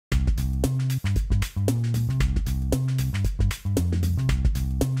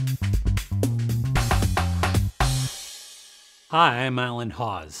Hi, I'm Alan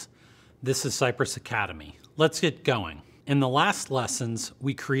Hawes. This is Cypress Academy. Let's get going. In the last lessons,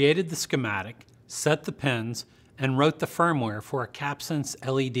 we created the schematic, set the pins, and wrote the firmware for a Capsense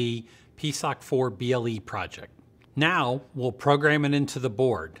LED PSoC 4 BLE project. Now, we'll program it into the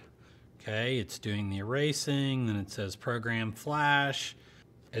board. Okay, it's doing the erasing, then it says program flash.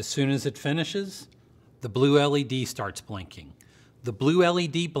 As soon as it finishes, the blue LED starts blinking. The blue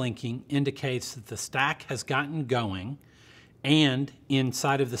LED blinking indicates that the stack has gotten going, and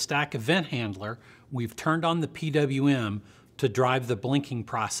inside of the stack event handler, we've turned on the PWM to drive the blinking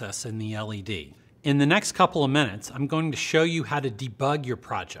process in the LED. In the next couple of minutes, I'm going to show you how to debug your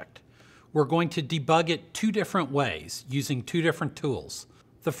project. We're going to debug it two different ways using two different tools.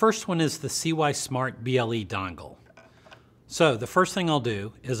 The first one is the CySmart BLE dongle. So the first thing I'll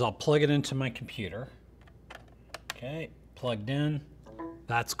do is I'll plug it into my computer. Okay, plugged in.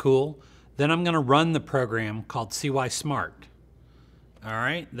 That's cool. Then I'm going to run the program called CySmart. All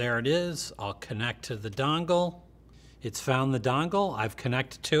right, there it is. I'll connect to the dongle. It's found the dongle. I've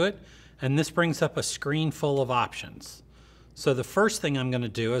connected to it, and this brings up a screen full of options. So the first thing I'm going to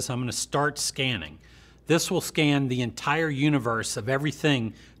do is I'm going to start scanning. This will scan the entire universe of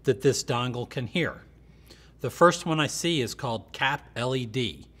everything that this dongle can hear. The first one I see is called Cap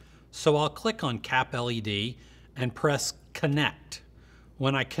LED. So I'll click on Cap LED and press Connect.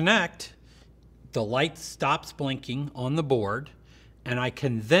 When I connect, the light stops blinking on the board, and I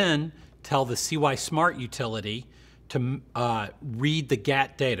can then tell the CySmart utility to read the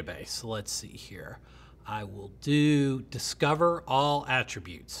Gatt database. So let's see here. I will do Discover All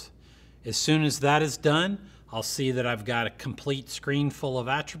Attributes. As soon as that is done, I'll see that I've got a complete screen full of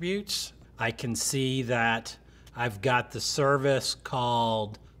attributes. I can see that I've got the service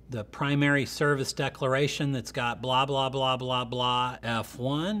called the primary service declaration that's got blah, blah, blah, blah, blah,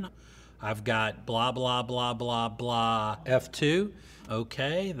 F1. I've got blah, blah, blah, blah, blah, F2.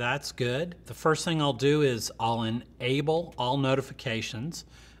 Okay, that's good. The first thing I'll do is I'll enable all notifications,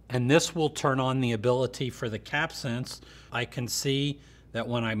 and this will turn on the ability for the Capsense. I can see that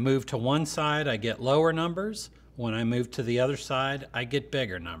when I move to one side, I get lower numbers. When I move to the other side, I get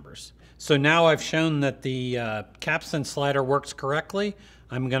bigger numbers. So now I've shown that the Capsense slider works correctly.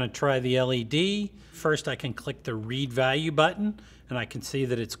 I'm going to try the LED. First, I can click the read value button, and I can see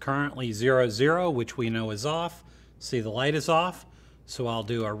that it's currently 0, 0, which we know is off. See, the light is off. So I'll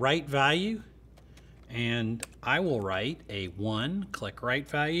do a write value, and I will write a 1, click write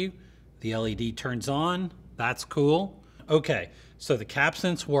value. The LED turns on. That's cool. Okay, so the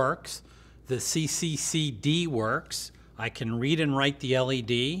Capsense works. The CCCD works. I can read and write the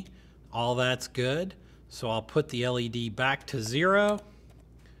LED. All that's good. So I'll put the LED back to 0.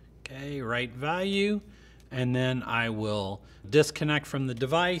 Okay, write value. And then I will disconnect from the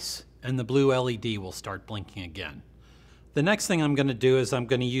device, and the blue LED will start blinking again. The next thing I'm going to do is I'm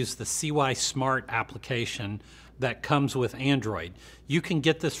going to use the CySmart application that comes with Android. You can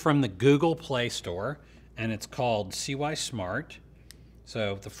get this from the Google Play Store, and it's called CySmart.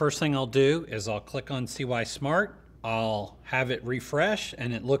 So the first thing I'll do is I'll click on CySmart. I'll have it refresh,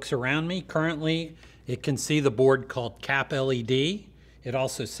 and it looks around me. Currently, it can see the board called Cap LED. It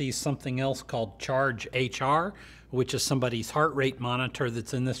also sees something else called Charge HR, which is somebody's heart rate monitor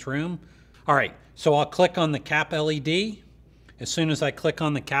that's in this room. All right, so I'll click on the Cap LED. As soon as I click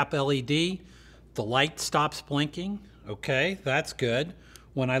on the Cap LED, the light stops blinking. Okay, that's good.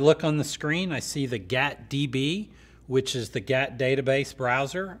 When I look on the screen, I see the Gatt DB, which is the Gatt database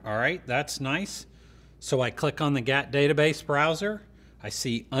browser. All right, that's nice. So I click on the Gatt database browser. I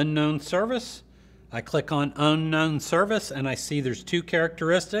see unknown service. I click on unknown service, and I see there's two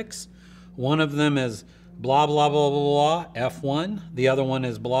characteristics. One of them is blah, blah, blah, blah, blah, F1. The other one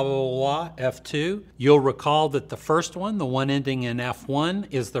is blah, blah, blah, blah, F2. You'll recall that the first one, the one ending in F1,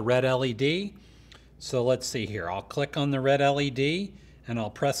 is the red LED. So let's see here. I'll click on the red LED, and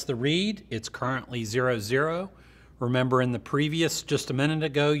I'll press the read. It's currently 0, 0. Remember in the previous, just a minute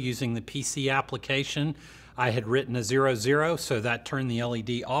ago, using the PC application, I had written a 0, 0, so that turned the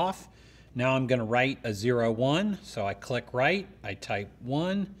LED off. Now I'm going to write a 0, 1. So I click write, I type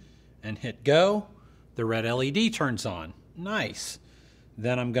 1, and hit go. The red LED turns on. Nice.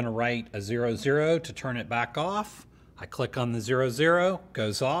 Then I'm going to write a 0, 0 to turn it back off. I click on the 0, 0,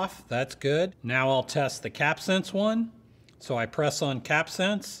 goes off. That's good. Now I'll test the Capsense one. So I press on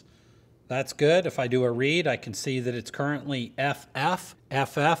Capsense. That's good. If I do a read, I can see that it's currently FF.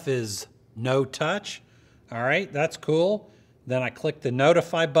 FF is no touch. All right, that's cool. Then I click the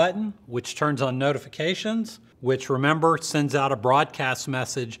notify button, which turns on notifications, which, remember, sends out a broadcast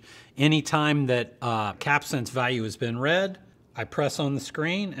message anytime that Capsense value has been read. I press on the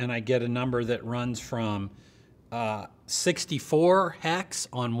screen and I get a number that runs from 64 hex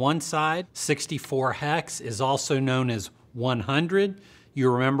on one side. 64 hex is also known as 100. You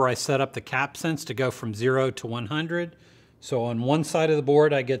remember I set up the Capsense to go from 0 to 100. So on one side of the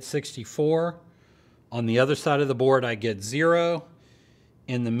board I get 64. On the other side of the board I get 0.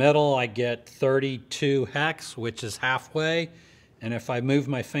 In the middle I get 32 hex, which is halfway. And if I move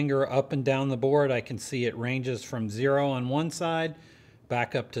my finger up and down the board, I can see it ranges from 0 on one side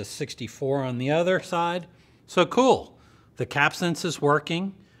back up to 64 on the other side. So cool. The Capsense is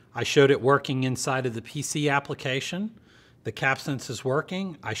working. I showed it working inside of the PC application. The Capsense is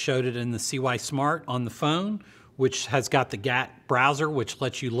working. I showed it in the CySmart on the phone, which has got the Gatt browser, which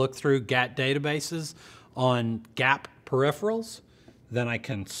lets you look through Gatt databases on GAP peripherals. Then I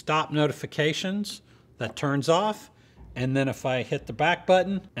can stop notifications. That turns off. And then if I hit the back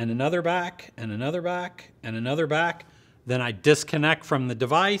button and another back and another back and another back, then I disconnect from the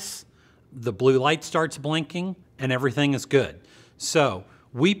device, the blue light starts blinking, and everything is good. So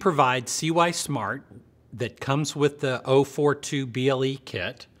we provide CySmart that comes with the 042 BLE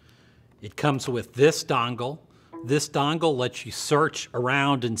kit. It comes with this dongle. This dongle lets you search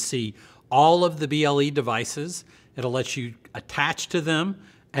around and see all of the BLE devices. It'll let you attach to them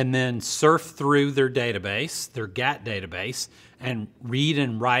and then surf through their database, their Gatt database, and read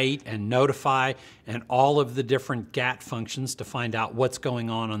and write and notify and all of the different Gatt functions to find out what's going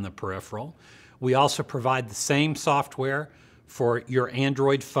on the peripheral. We also provide the same software for your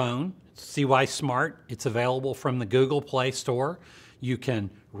Android phone, CySmart. It's available from the Google Play Store. You can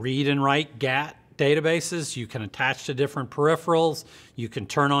read and write Gatt databases, you can attach to different peripherals, you can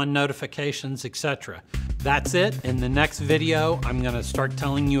turn on notifications, etc. That's it. In the next video, I'm going to start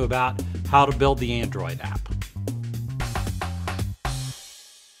telling you about how to build the Android app.